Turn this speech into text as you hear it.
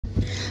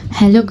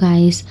Hello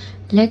guys,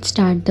 let's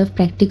start the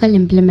practical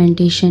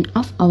implementation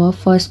of our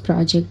first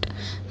project.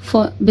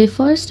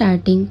 Before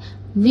starting,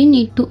 we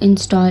need to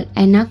install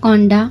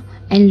Anaconda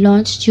and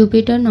launch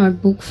Jupyter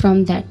Notebook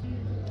from that.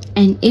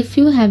 And if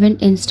you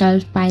haven't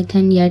installed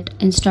Python yet,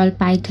 install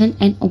Python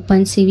and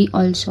Opencv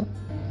also.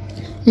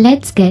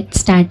 Let's get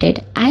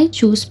started. I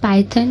choose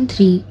Python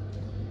 3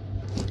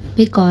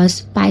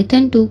 because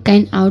Python 2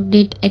 can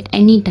outdate at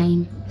any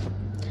time.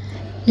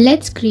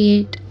 Let's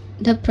create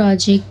the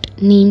project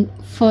named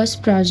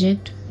first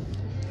project.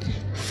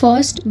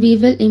 First we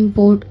will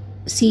import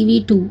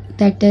cv2,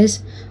 that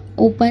is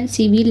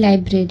Opencv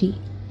library.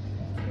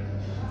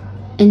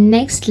 In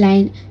next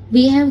line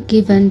we have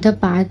given the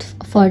path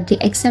for the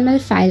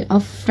XML file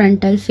of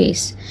frontal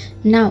face.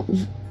 Now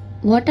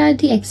what are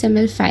the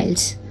XML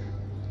files?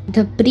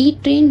 The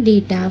pre-trained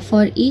data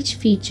for each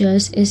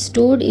features is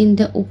stored in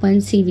the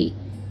Opencv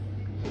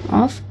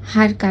of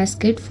Haar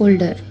Cascade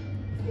folder.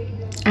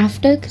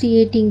 After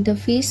creating the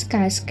face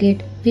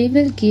cascade, we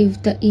will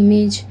give the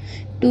image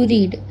to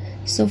read.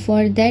 So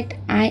for that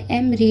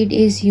imRead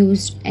is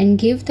used and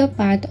give the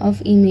path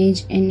of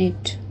image in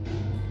it.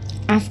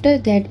 After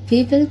that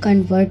we will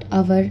convert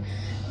our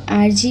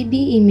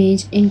RGB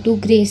image into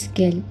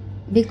grayscale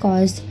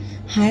because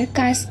Haar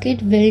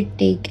Cascade will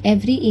take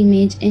every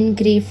image in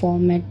gray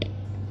format.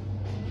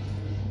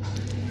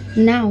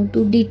 Now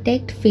to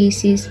detect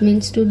faces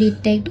means to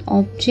detect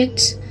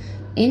objects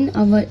in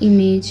our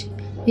image,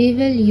 we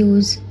will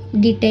use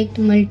detect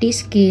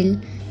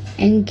multiscale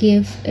and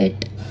give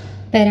it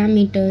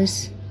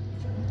parameters.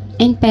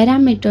 In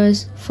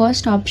parameters,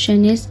 first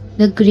option is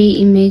the gray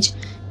image,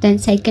 then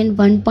second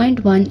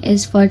 1.1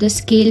 is for the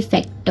scale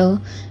factor,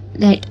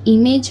 that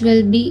image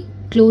will be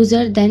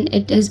closer than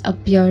it is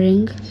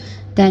appearing,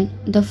 then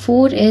the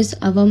 4 is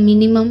our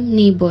minimum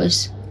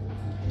neighbors.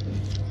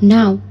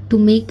 Now to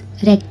make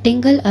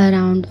rectangle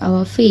around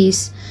our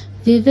face,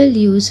 we will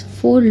use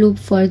for loop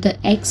for the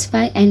x,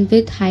 y and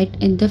width height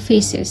in the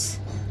faces.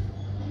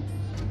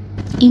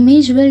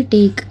 Image will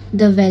take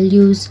the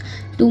values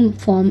to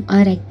form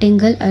a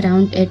rectangle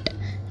around it.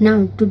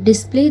 Now to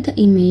display the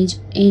image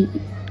in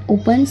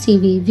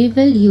Opencv, we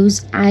will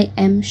use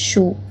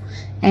imShow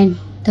and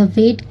the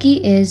wait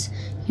key is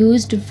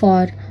used to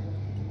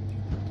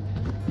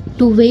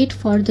wait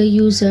for the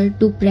user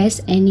to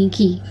press any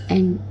key,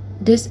 and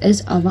this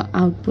is our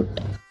output.